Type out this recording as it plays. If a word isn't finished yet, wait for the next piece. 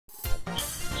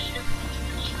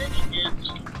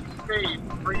save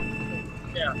 3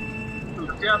 yeah. So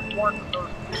death one of those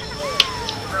 3 souls.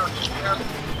 Now you have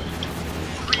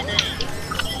 3 days to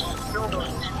kill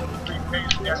those people to repay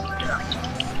the death.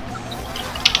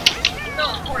 So,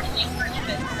 of course, you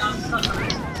forget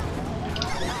suffering.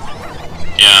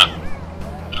 Yeah.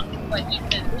 But you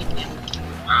can.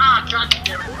 Ah, God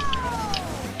damn it.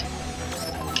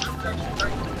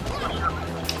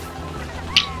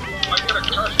 I'm gonna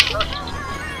crush.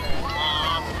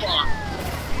 Ah, fuck.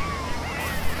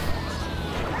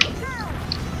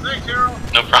 Thanks, Harold.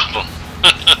 No problem.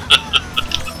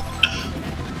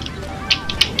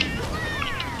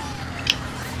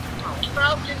 Oh,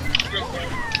 Falcon, you dickhead.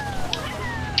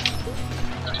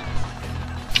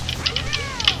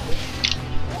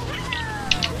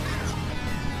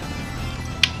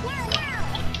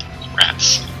 Rats.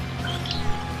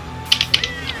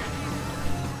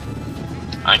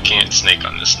 I can't snake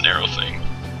on this narrow thing.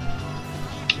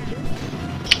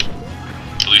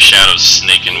 Blue Shadow's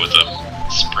snaking with a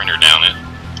sprinter down it.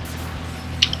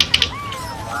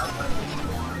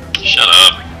 Shut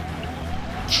up.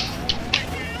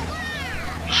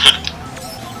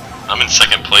 I'm in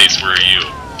second place, where are you?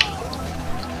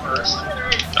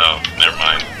 Oh, never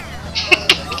mind.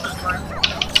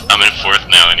 I'm in fourth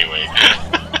now anyway.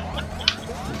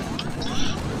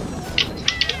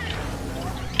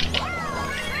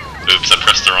 Oops, I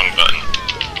pressed the wrong button.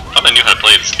 Thought I knew how to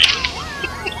play this game.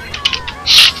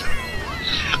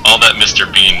 All that Mr.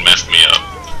 Bean messed me up.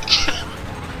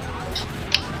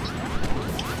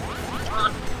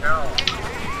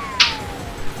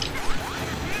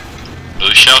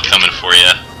 Blue shell coming for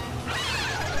ya.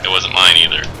 It wasn't mine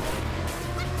either.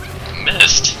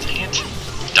 Missed. Dang it.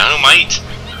 Dynamite.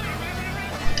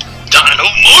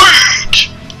 Dynamite!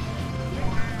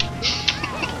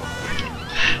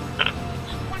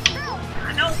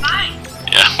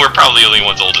 Yeah, we're probably the only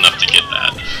ones old enough to get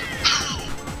that.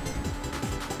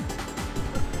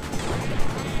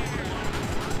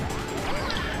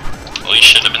 Well, you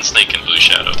shouldn't have been snaking Blue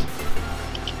Shadow.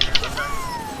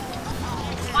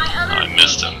 I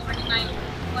missed him.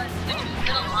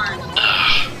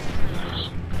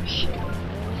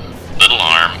 Little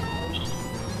arm.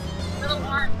 Little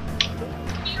arm.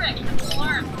 T-Rex, little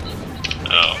arm.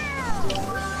 Oh.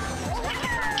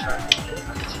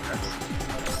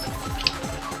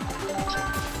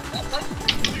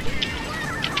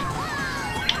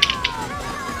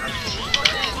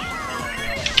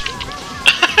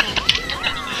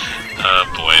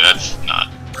 Boy, that's not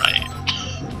right.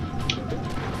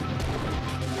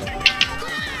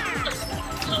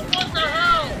 What the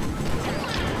hell?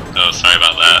 Oh, sorry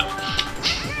about that.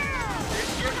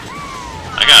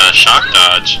 I got a shock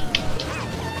dodge.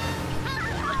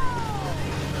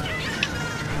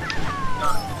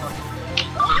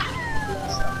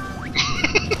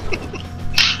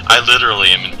 I literally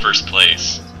am in first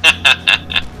place.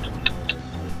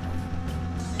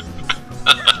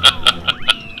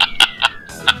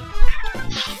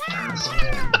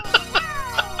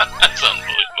 That's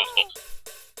unbelievable.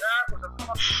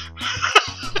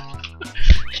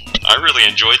 I really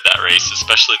enjoyed that race,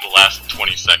 especially the last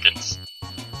 20 seconds.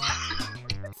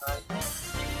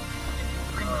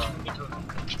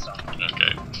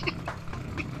 Okay.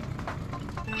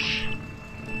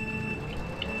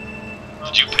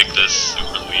 Did you pick this,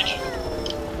 Super Luigi?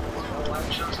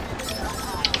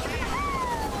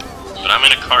 But I'm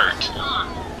in a cart.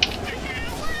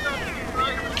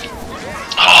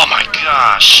 Oh my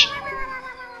gosh!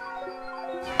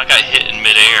 I got hit in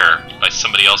midair by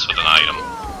somebody else with an item.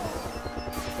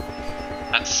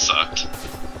 That sucked.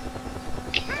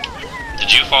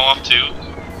 Did you fall off too?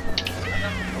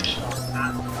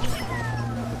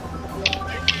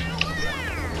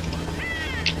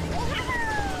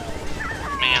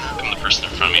 Man, how come the person in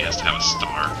front of me has to have a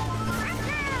star?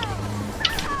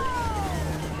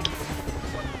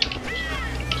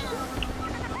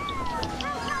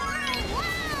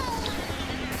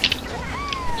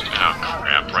 Oh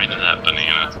crap, right into that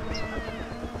banana.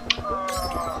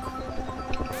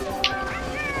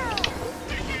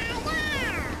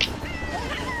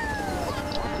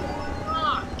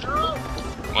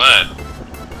 What?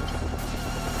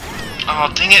 Oh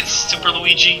dang it, Super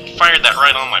Luigi fired that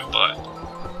right on my butt.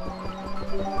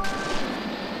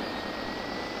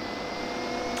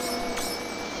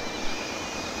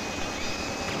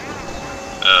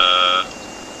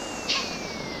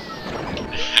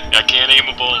 I can't aim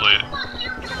a bullet.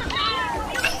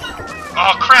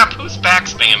 Oh crap, who's back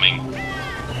spamming?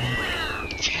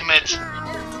 Damn it.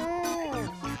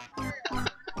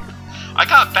 I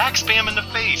got back spam in the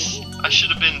face. I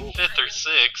should have been 5th or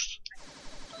 6th.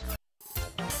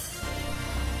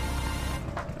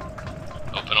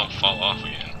 Open up fall off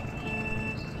again.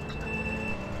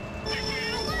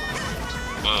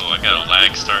 Whoa, I got a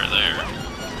lag start there.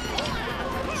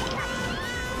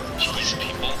 Jeez,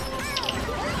 people.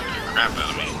 Crap out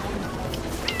of me.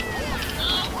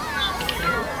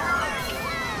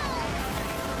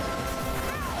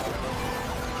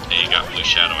 Hey, you got blue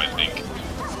shadow, I think.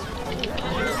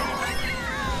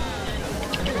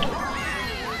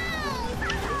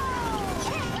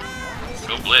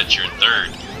 Go Blitz, you're in third.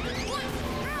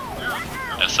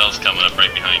 SL's coming up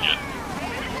right behind you.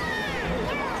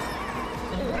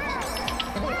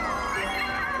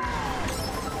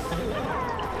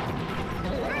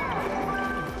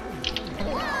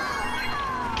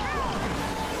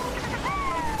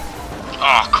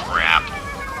 Oh crap.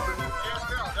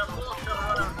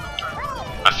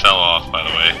 I fell off, by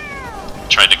the way.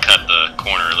 Tried to cut the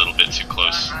corner a little bit too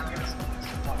close.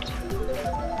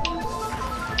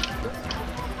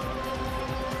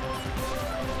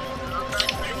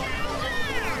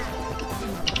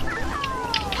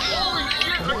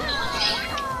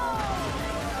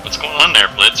 What's going on there,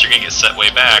 Blitz? You're gonna get set way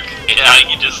back. Yeah,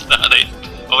 you just thought it.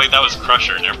 Oh wait, that was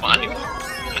Crusher, never mind.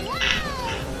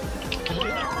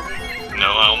 No,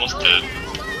 I almost did.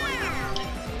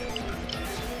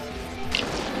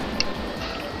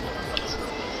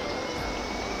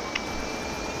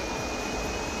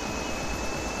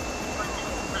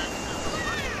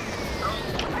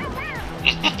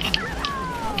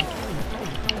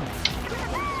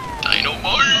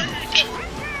 Dynamite!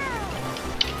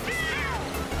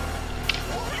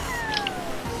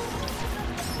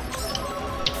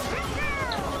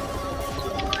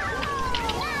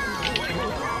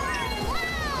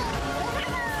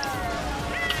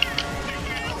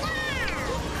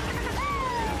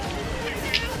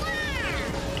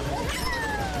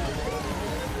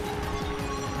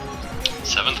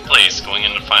 Seventh place, going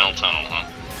into final tunnel, huh?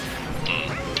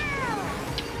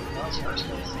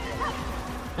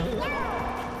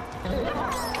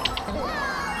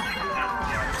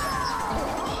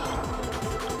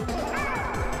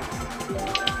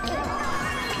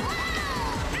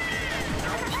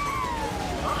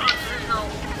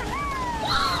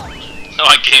 Oh,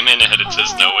 I came in ahead. It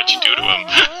says, "Know what you do to him."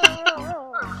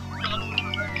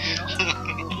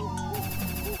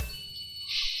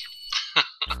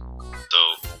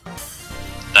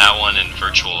 That one and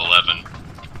Virtual 11.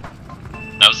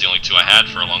 That was the only two I had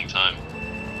for a long time.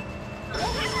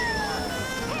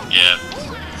 Yeah,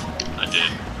 I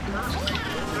did.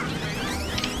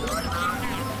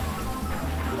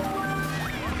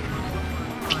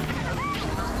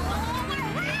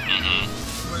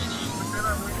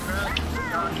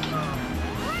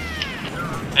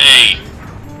 Hey!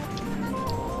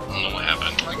 I don't know what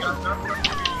happened.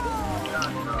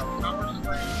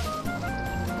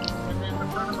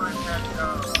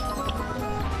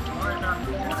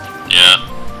 Yeah.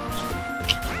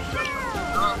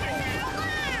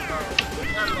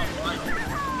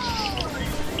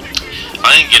 I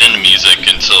didn't get into music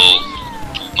until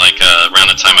like around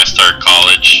the time I started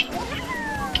college.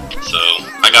 So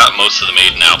I got most of the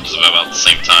Maiden albums about the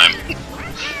same time.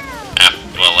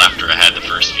 After I had the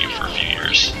first few for a few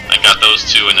years. I got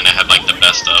those two, and then I had like the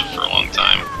best of for a long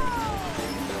time.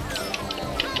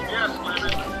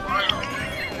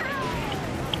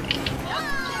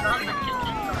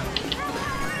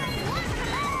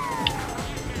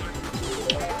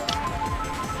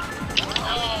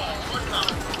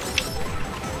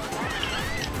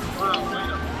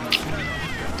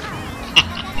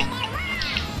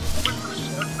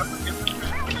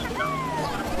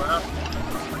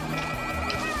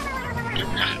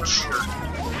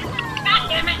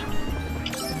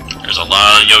 There's a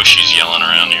lot of Yoshis yelling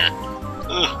around here.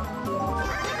 Ugh.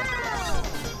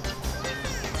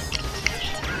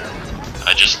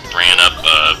 I just ran up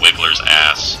Wiggler's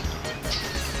ass.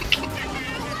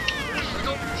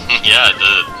 Yeah, I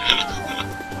did.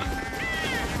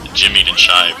 Jimmied and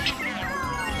shived.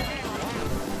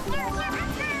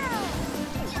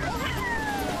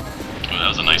 Oh, that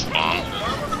was a nice bomb.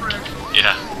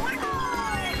 Yeah.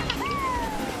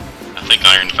 I think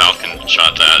Iron Falcon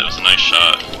shot that. It was a nice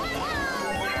shot.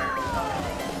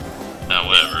 Now,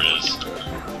 whatever it is.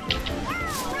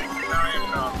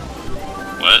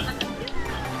 What?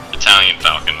 Italian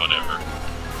Falcon, whatever.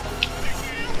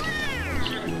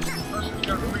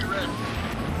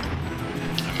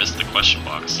 I missed the question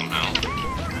box somehow.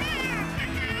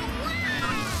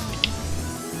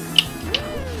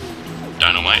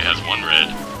 Dynamite has one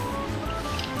red.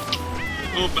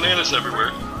 Oh, bananas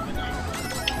everywhere.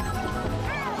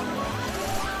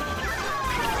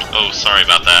 Oh, sorry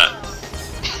about that.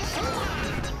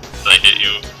 Did I hit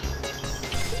you?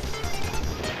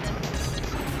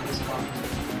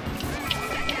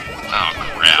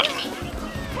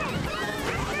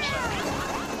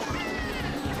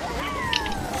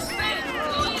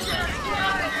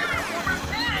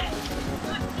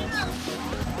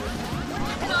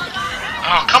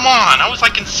 come on! I was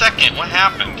like in second. What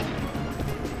happened?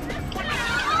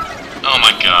 Oh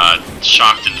my god.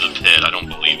 Shocked into the pit. I don't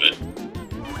believe it.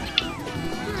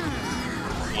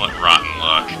 What rotten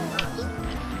luck.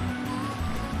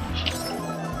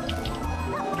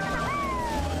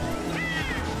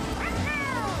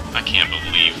 I can't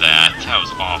believe that. That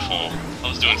was awful. I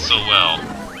was doing so well.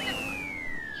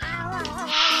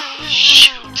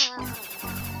 Shoot.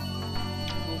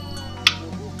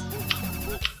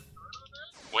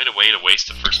 Way to waste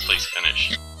a first place finish.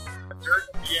 Dirt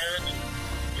at the end, and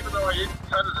even though I didn't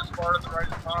cut it as far as the right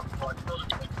as possible, I still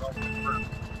didn't think myself through.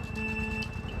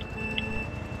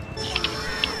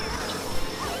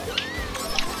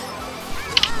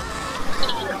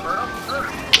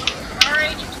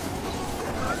 Sorry.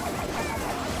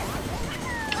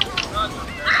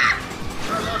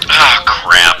 Ah,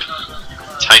 crap.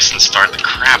 Tyson started the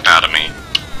crap out of me.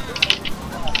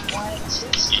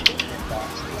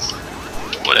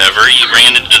 Whatever, you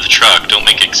ran into the truck, don't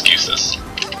make excuses.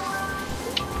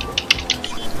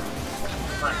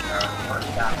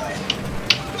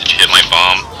 Did you hit my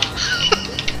bomb?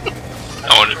 I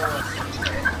wanted...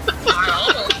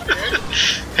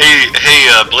 Hey,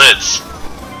 Blitz.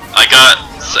 I got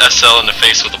SL in the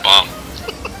face with a bomb.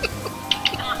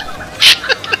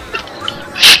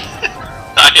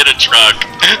 I hit a truck.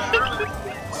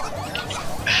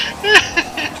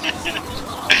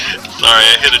 Sorry,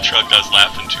 I hit a truck. I was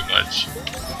laughing too much.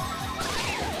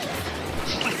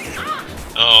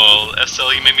 Oh,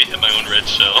 SL, you made me hit my own red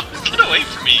shell. Get away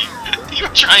from me! You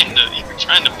were trying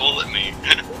to bullet me.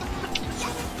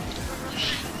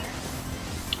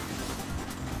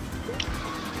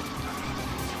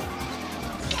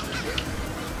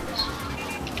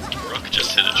 Rook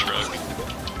just hit a truck.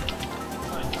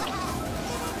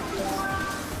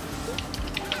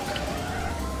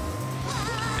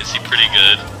 Is he pretty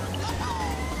good?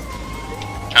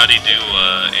 How'd he do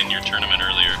in your tournament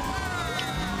earlier?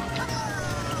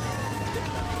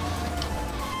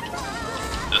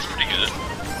 That's pretty good.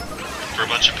 For a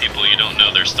bunch of people, you don't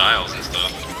know their styles and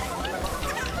stuff.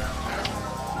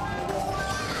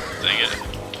 Dang it.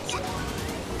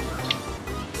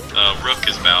 Rook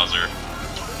is Bowser.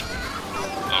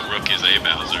 Oh, Rook is a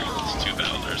Bowser. It's two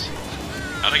Bowsers.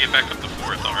 How'd I get back up to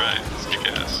fourth? Alright, let's kick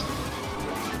ass.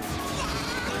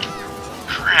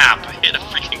 Crap! I hit a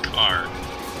freaking car.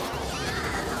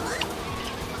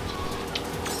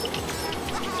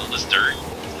 All this dirt.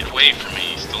 Get away from me,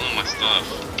 you're stealing my stuff.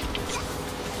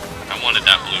 I wanted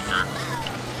that blooper.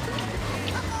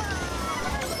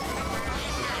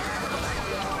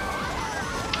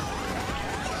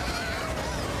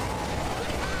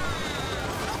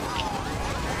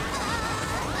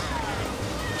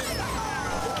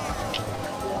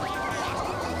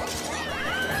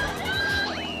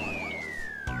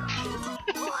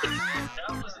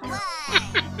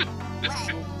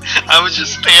 I was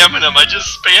just spamming him. I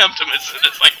just spammed him as soon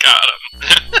as I got him.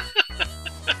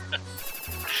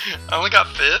 I only got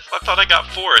 5th? I thought I got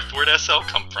 4th. Where'd SL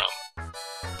come from?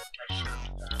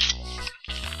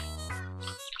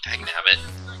 Dagnabbit.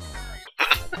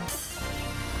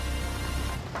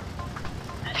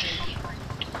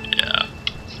 Yeah.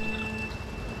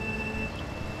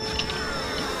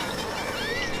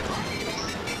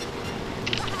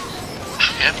 I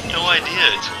have no idea.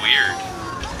 It's weird.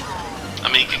 I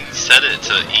mean, you can set it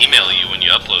to email you when you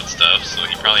upload stuff, so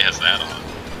he probably has that on.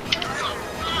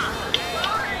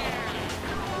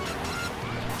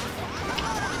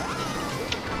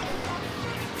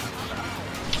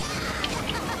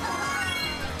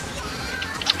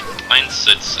 Mine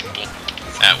sits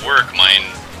at work.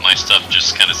 My stuff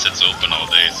just kind of sits open all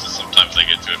day, so sometimes I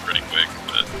get to it pretty quick.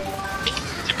 But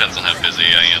it depends on how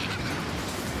busy I am.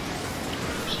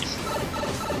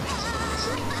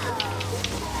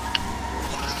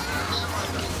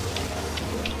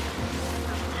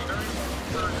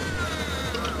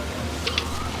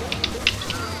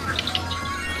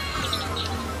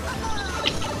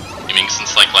 You mean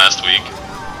since like last week?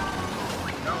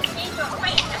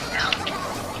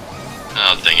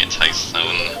 Oh, dang it, Tyson.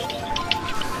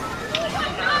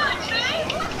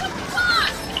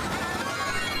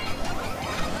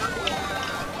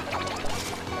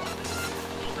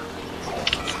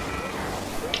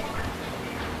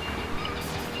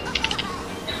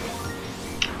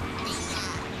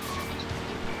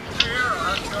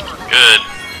 Good.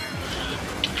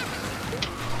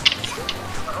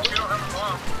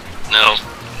 No.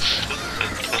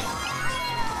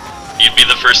 You'd be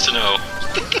the first to know.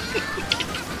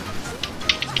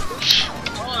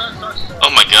 Oh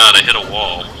my god, I hit a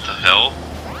wall. What the hell?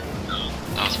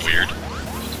 That was weird.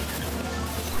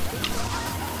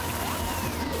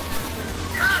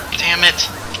 Damn it!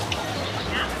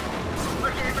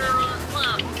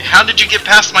 How did you get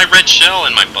past my red shell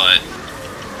in my butt?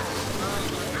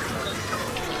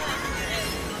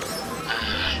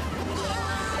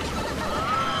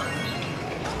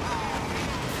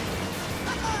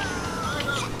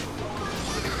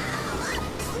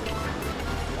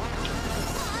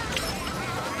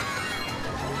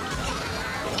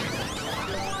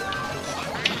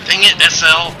 Dang it,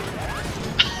 SL!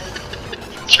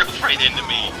 Drove right into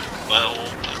me. Well,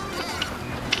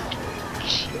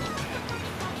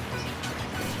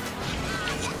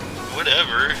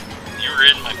 whatever. You were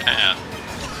in my path.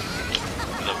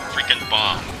 The freaking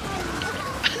bomb.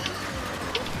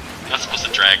 Not supposed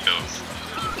to drag those.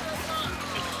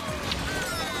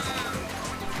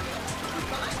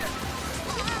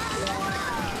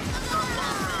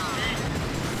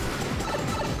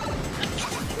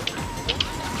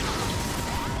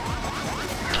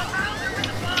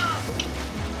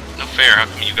 Fair, how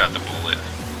come you got the bullet?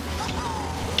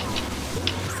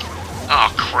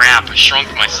 Oh crap, I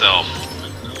shrunk myself.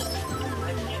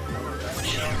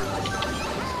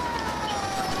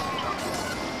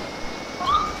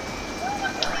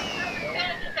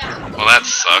 Well, that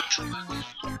sucked. Remember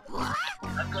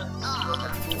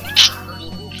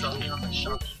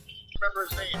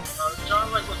his name,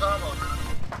 John Leguizamo.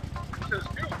 He says,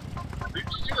 hey, did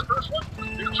you see the first one?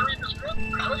 Did you read the script?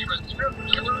 Oh, you read the script?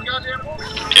 Did you read the goddamn movie?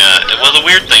 Yeah, well the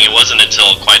weird thing, it wasn't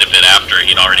until quite a bit after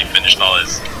he'd already finished all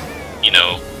his, you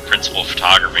know, principal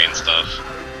photography and stuff.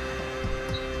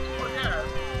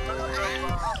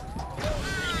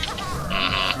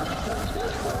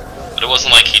 But it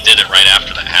wasn't like he did it right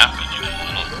after that happened, you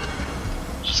know,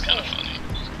 which is kind of funny.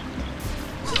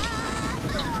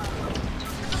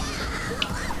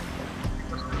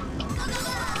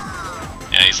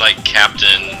 Yeah, he's like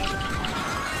Captain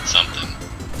something.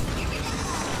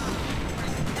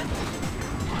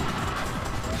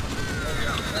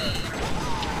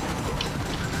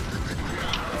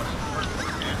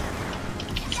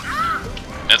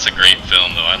 That's a great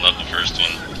film though, I love the first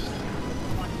one.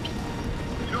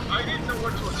 You know, I didn't know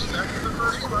what to expect in the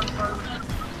first one.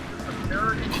 The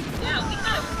parody. Yeah, we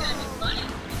thought it was gonna be funny.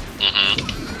 Mm-hmm.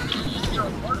 You know,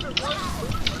 part of it was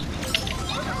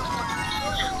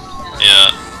Yeah.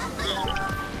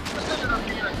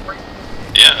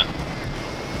 Yeah.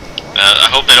 I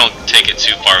hope they don't take it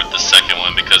too far with the second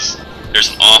one because there's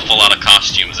an awful lot of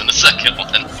costumes in the second one.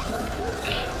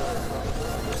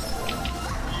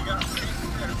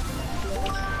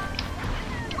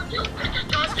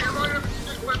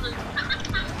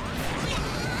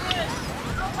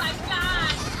 Oh my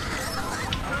god!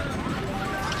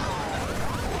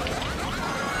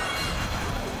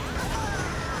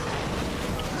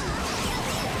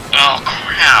 Oh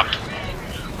crap!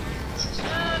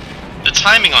 The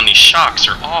timing on these shocks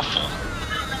are awful.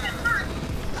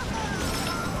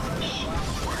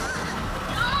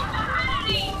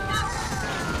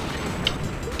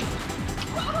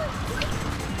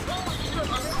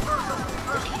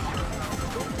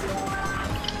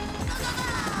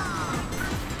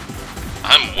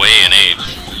 I'm way in age.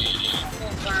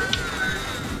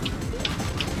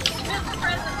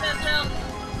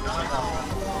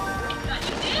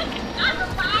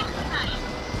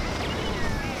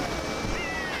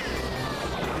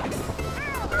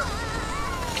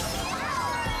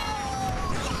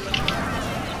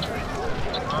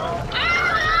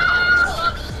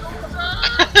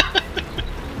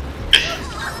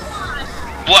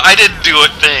 Well, I didn't do a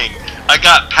thing. I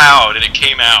got powed and it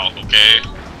came out, okay?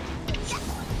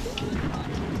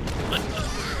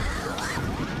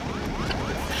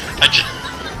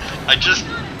 I just...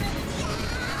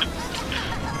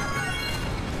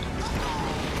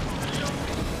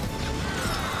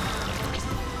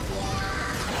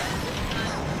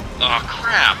 Oh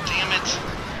crap, damn it.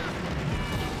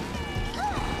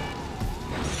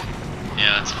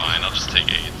 Yeah, that's fine, I'll just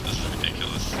take 8. This is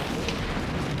ridiculous.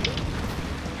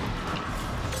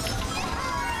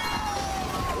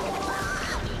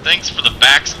 Thanks for the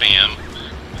back spam.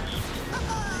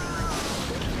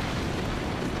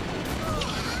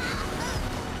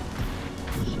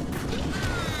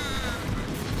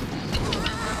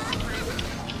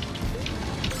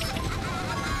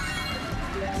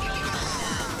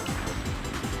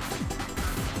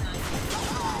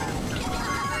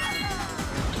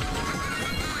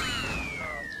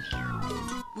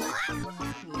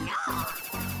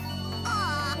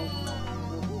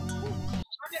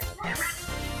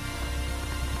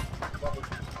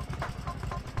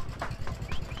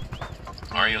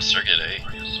 Mario Circuit, eh?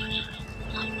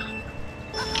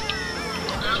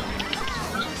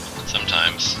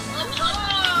 Sometimes.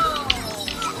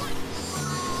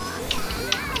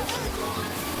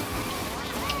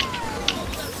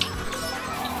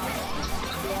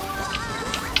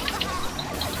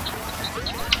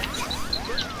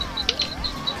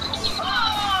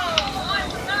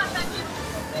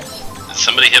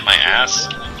 somebody hit my ass?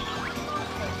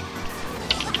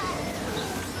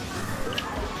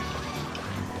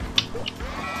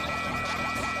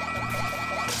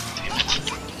 Damn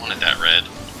it. I wanted that red.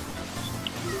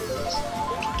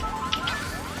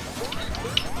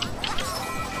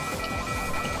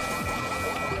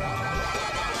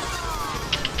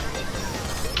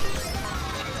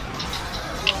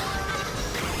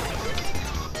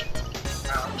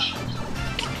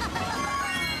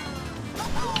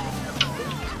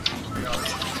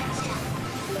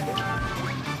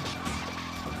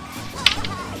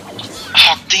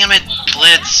 Oh, damn it,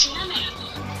 Blitz!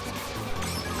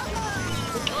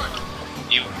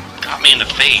 You got me in the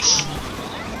face.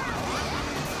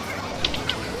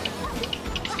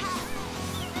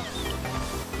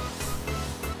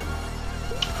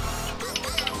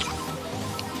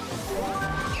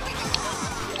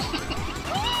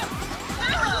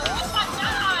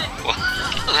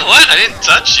 What? I didn't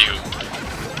touch you.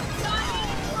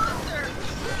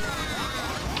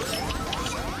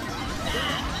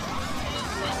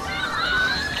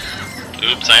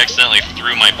 Oops, I accidentally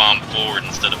threw my bomb forward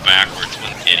instead of backwards.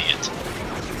 What an idiot.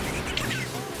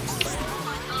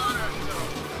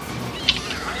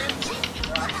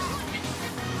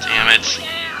 Damn it.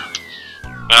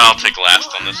 Well, I'll take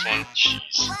last on this one.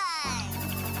 Jeez.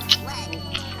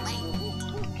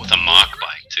 With a mock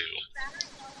bike, too.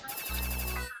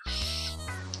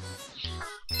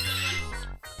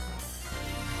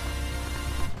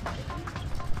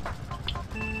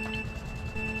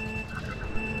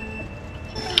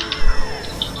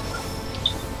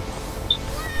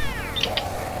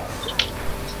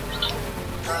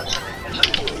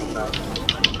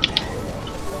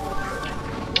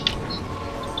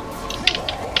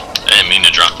 I didn't mean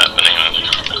to drop that banana.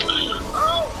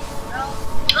 Oh!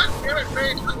 God damn it,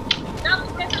 babe!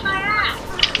 Stop kissing my ass!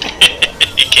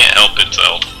 He can't help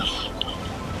himself.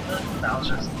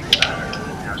 Bowser's better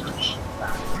than average.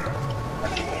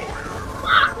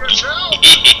 Yourself!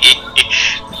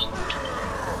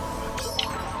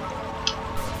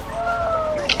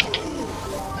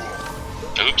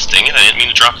 Oops, dang it, I didn't mean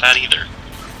to drop that either.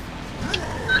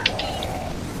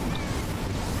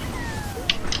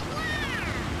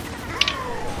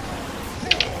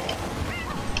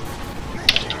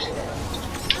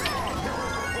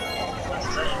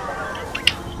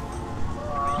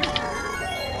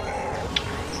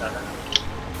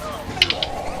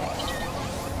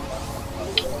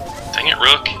 Dang it,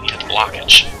 Rook, you had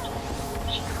blockage.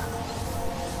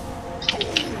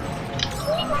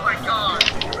 Oh my god!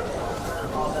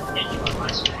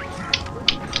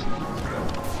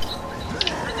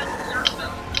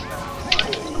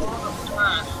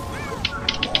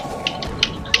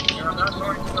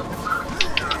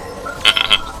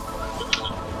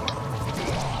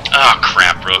 Oh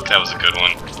crap, Rook, that was a good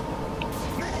one.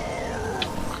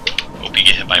 Hope you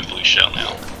get hit by a blue shell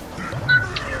now.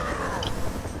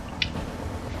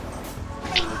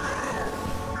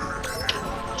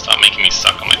 Stop making me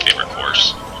suck on my favorite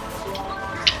course.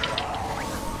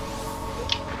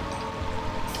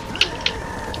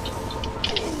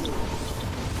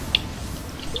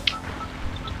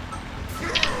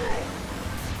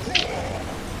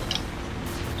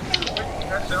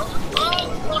 That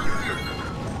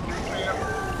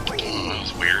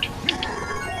was weird.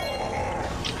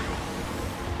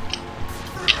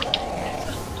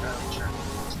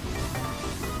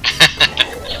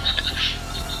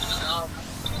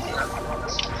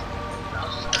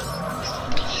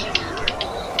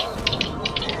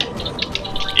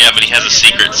 Yeah, but he has a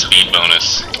secret speed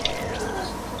bonus.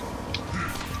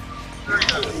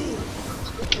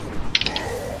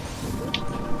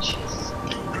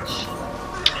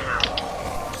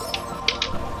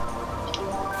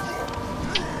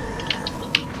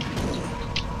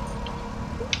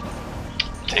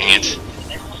 Dang it.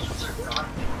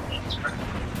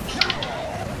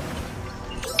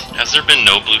 Has there been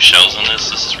no blue shells on this?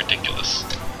 This is ridiculous.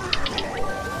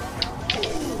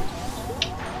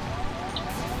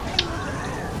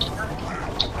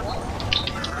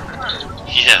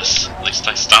 Yes, at least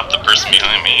I stopped the person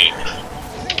behind me.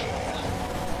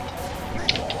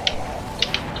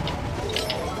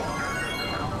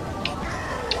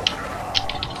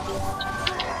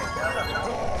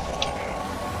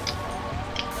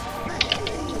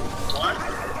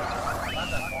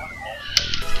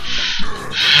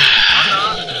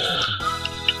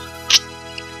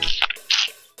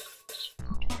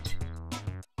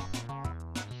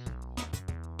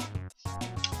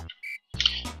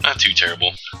 Not too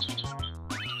terrible.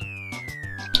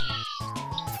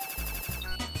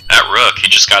 That Rook, he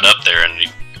just got up there and he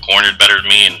cornered better than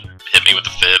me and hit me with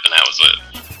the fib, and that was it.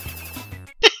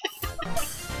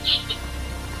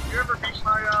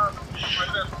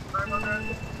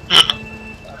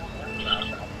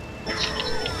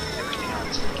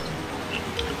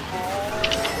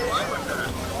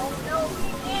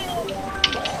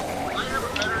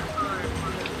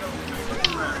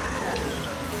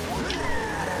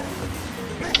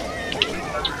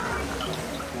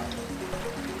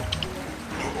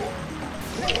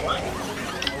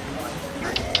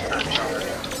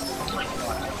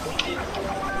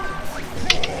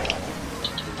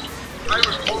 I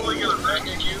was totally gonna bang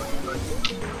at you, but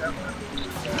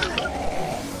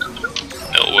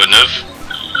No, it wouldn't have.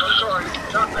 I'm sorry,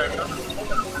 not that.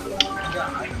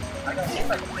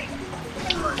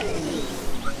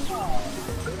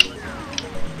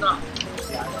 No.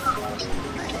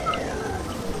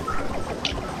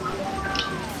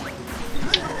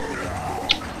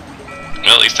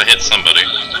 Well, at least I hit somebody.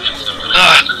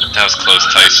 Ah, that was close,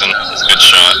 Tyson. Good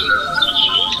shot.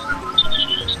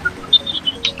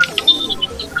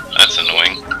 That's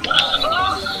annoying.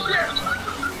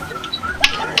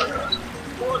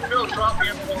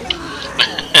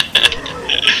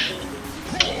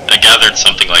 I gathered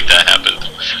something like that happened.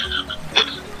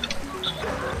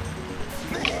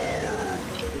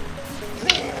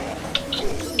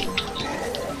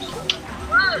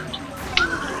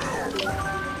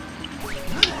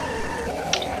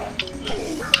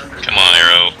 Come on,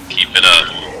 Arrow. Keep it up.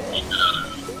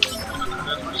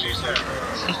 That's what she said.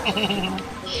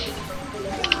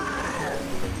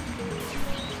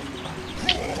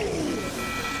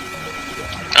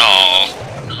 Oh,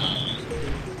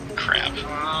 crap.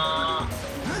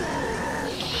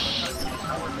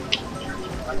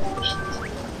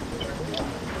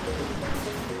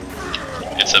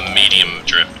 It's a medium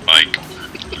drift bike.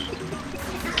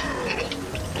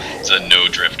 It's a no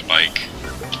drift bike.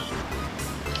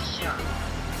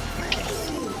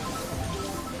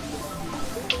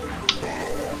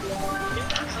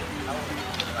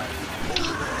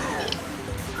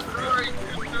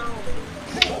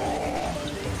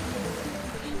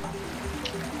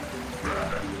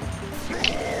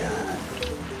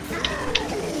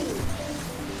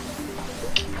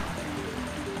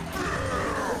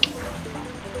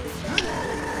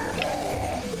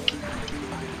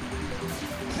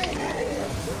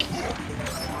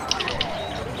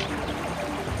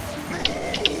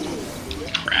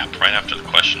 Right after the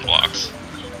question blocks.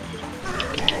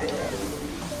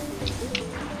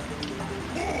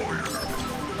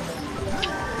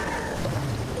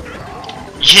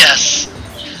 Yes!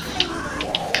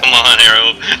 Come on,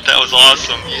 Arrow. That was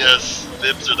awesome. Yes.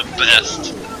 Bibs are the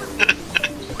best.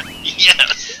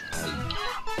 Yes!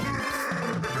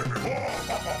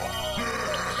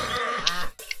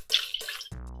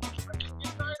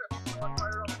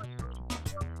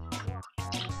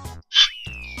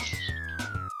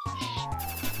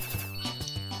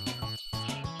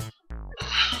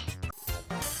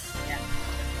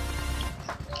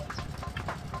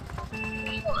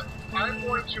 I'm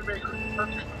going to make it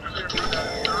perfectly clear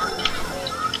that not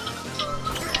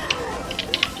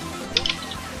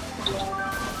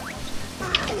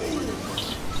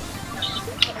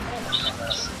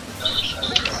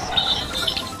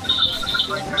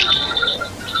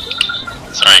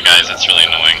Sorry guys, that's really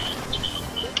annoying.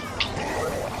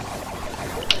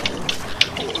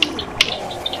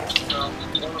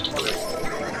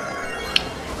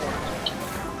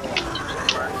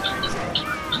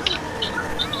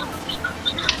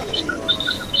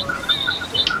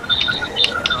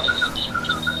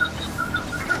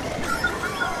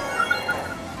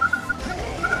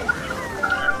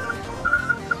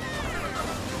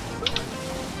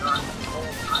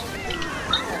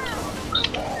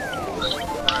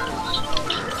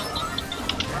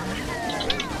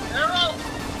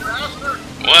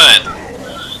 What?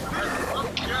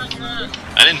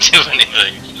 I didn't do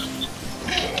anything.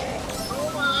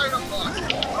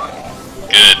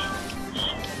 Good.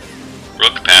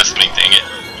 Rook passed me, dang it.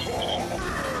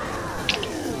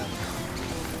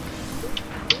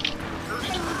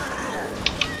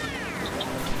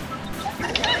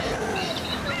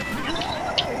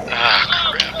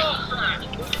 Ah, crap.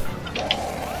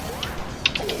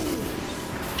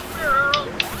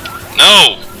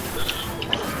 No!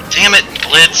 Damn it,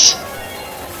 Blitz!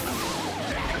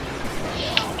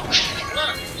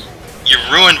 You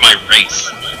ruined my race.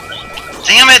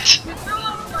 Damn it!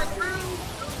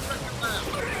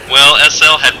 Well,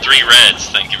 SL had 3 reds,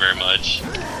 thank you very much.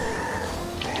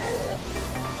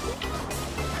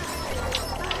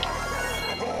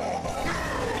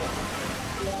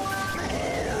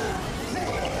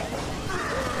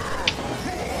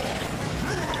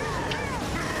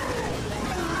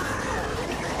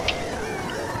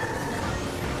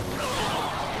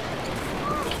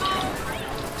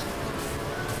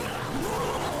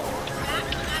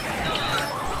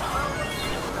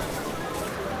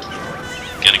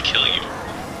 Gonna kill you.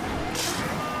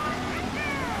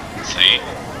 See?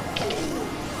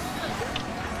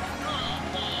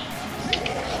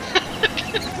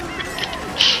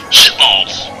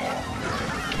 Shitballs!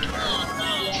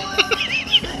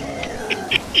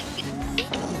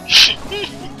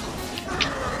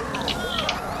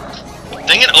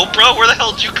 Dang it, Oprah, where the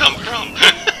hell did you come from?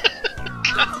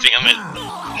 God damn it.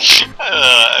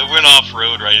 I went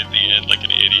off-road right at the end like an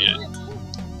idiot.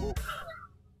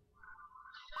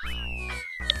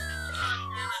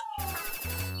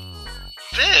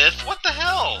 Fifth? What the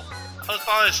hell? I thought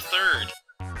I was third.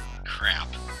 Crap.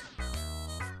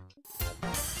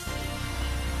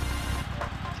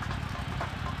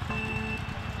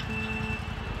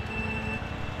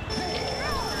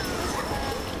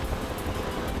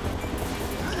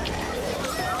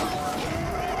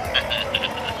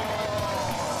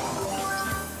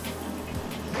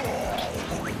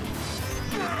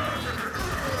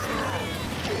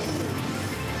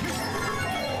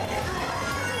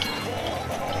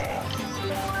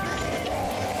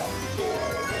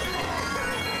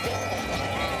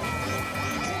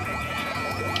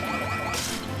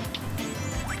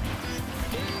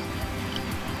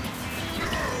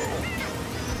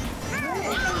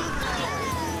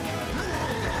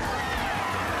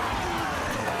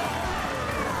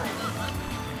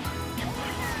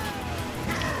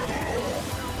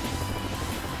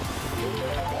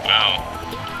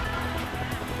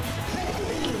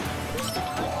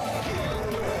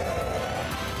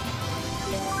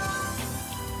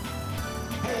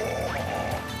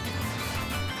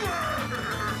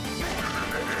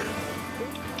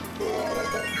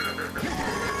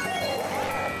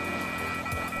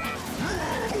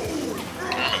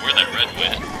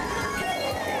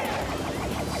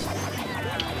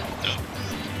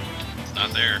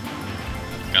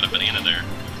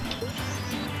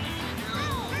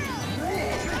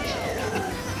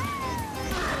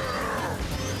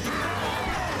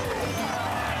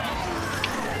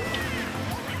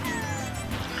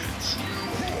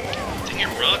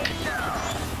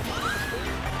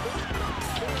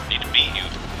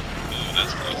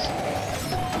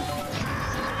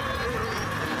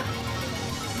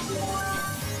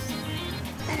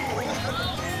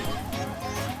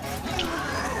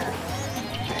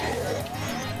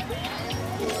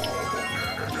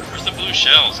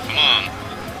 Shells, come on.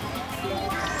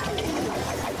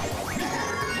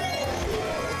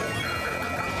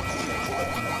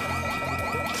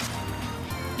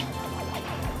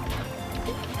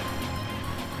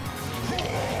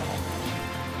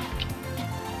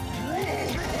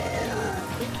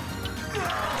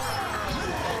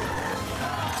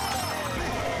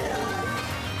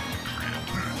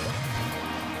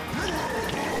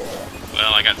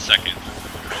 Well, I got second.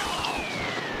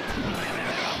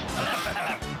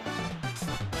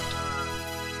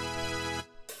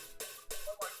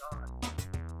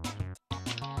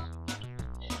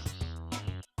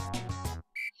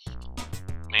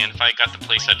 Man, if I got the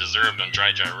place I deserved on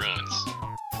Dry Ruins.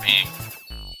 Bang.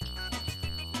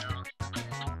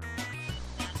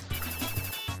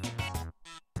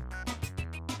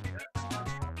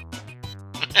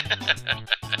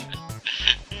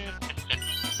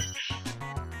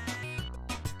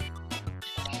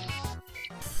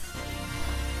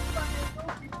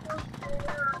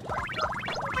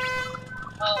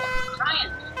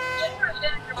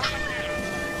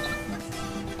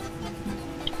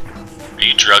 Are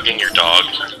you drugging your dog?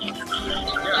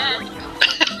 Yeah.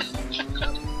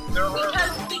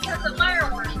 because the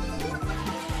fireworks.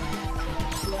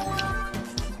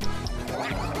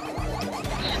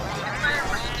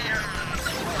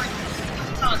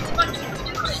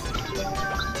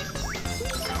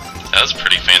 That was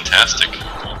pretty fantastic.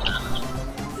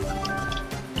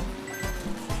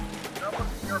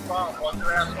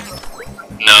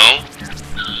 No?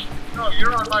 No,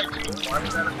 you're on my team. Why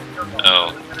would that have been your fault?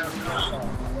 Oh.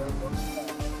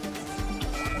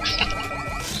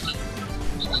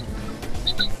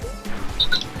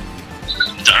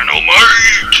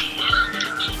 Dynamite!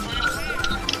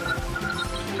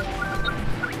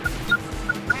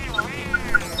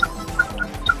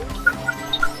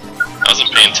 I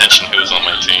wasn't paying attention who was on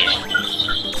my team.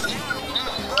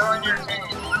 We're on your team.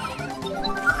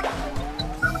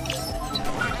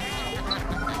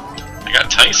 I got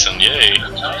Tyson, yay.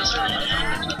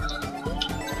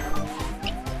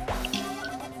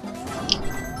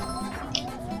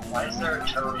 Why is there a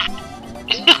toad?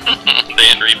 They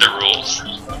didn't read the rules.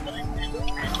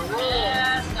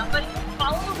 Yeah, somebody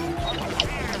follow the rules.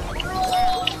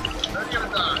 They're gonna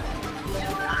die.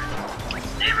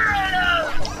 Never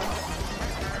enough.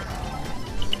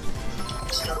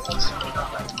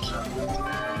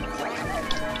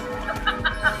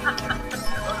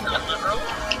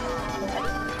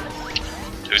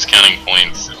 Who's counting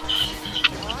points?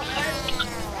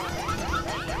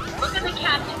 Look at the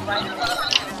captain right above.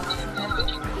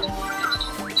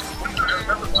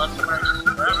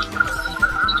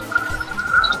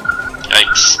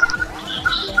 Yikes.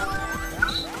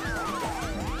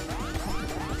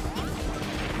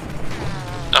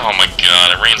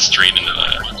 straight into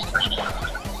that.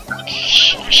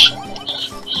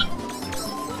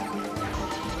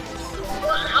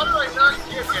 What? How did I not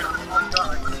get him? Oh my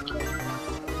god.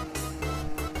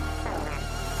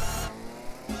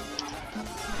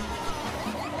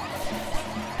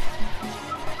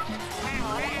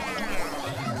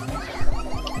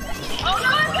 Oh no,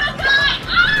 I'm gonna die!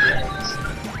 Ah!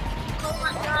 Oh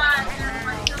my god.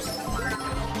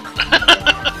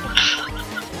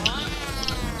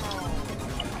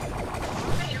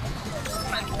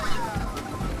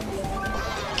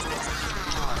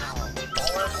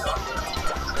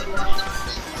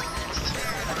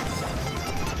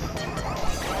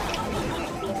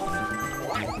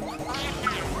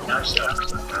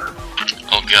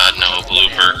 Oh god, no, a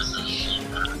blooper.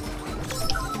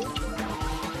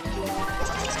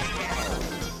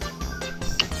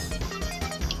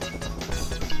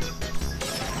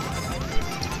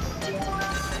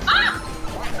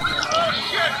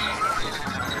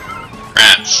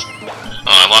 Rats. Oh, I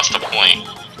lost a point.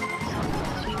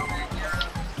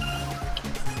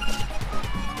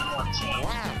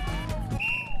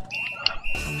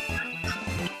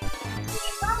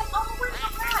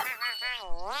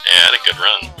 Yeah, I had a good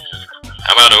run.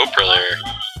 How about Oprah there?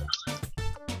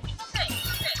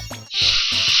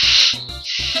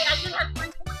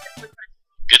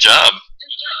 Good job.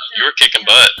 You were kicking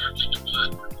butt.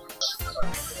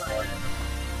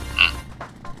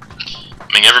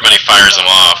 I mean, everybody fires them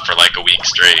off for like a week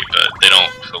straight, but they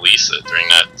don't release it during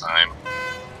that time.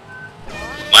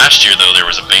 Last year, though, there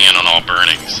was a ban on all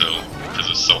burning, so because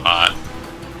it's so hot.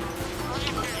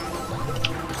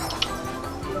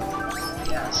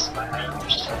 Yes, I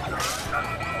understand.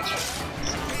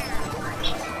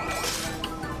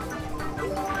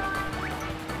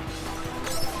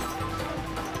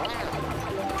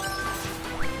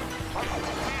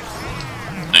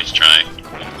 Nice try.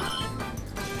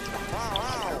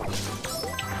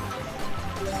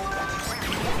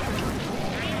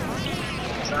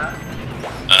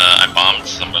 I bombed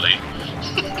somebody.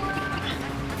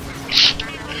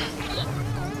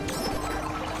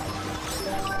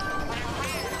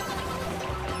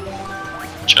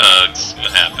 Chugs,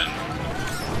 what happened?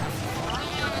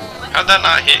 How'd that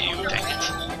not hit you? Dang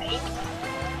it.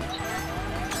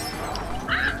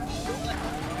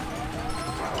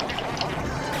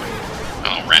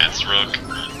 Oh, rats, Rook.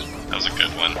 That was a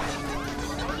good one.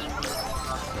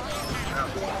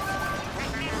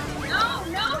 No,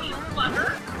 no, you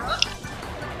fucker!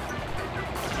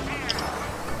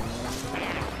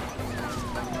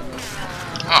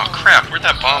 Oh crap, where'd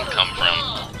that bomb come from?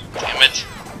 Damn it.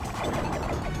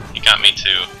 He got me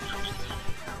too.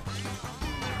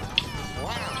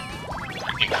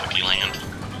 Freaking Cookie Land.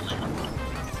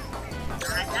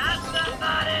 I got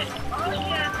somebody! Oh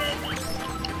yeah, baby!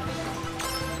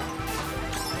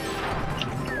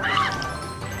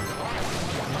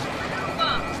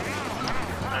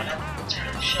 I have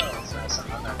 10 shells. That's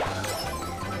something like that.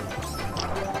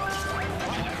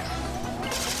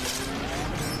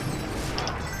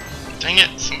 Dang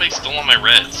it, somebody stole all my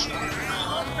reds.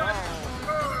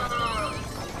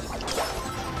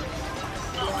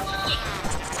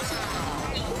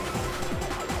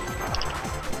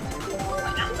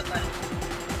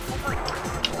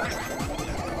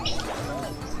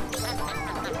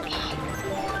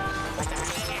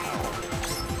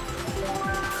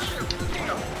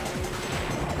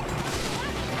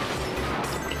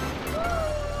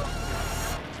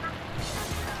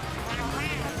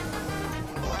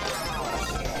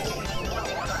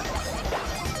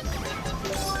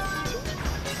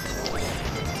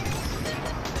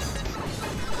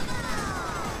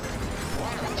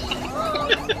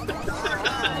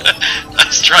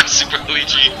 Nice try, Super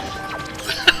Luigi.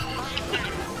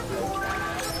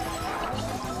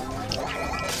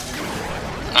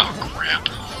 Oh crap.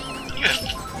 You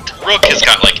have... Rook has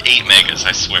got like 8 megas,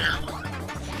 I swear.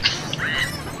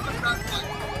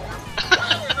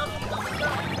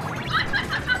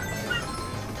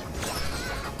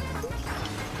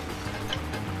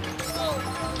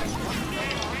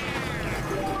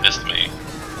 Missed me.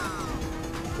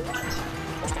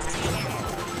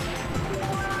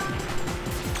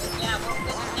 Yeah, well,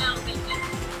 this is now, baby.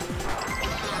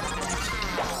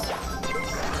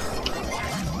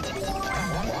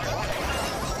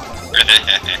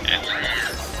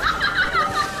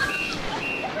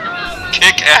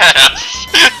 Kick ass!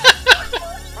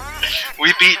 We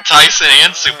beat Tyson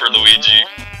and Super Luigi.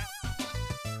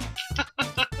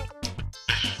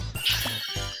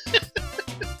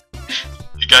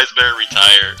 You guys better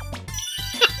retire.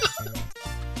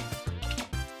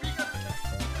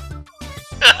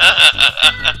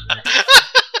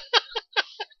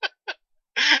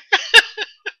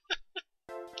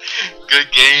 Good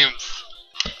games.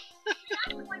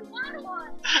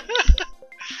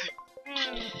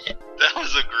 That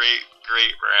was a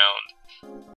great round.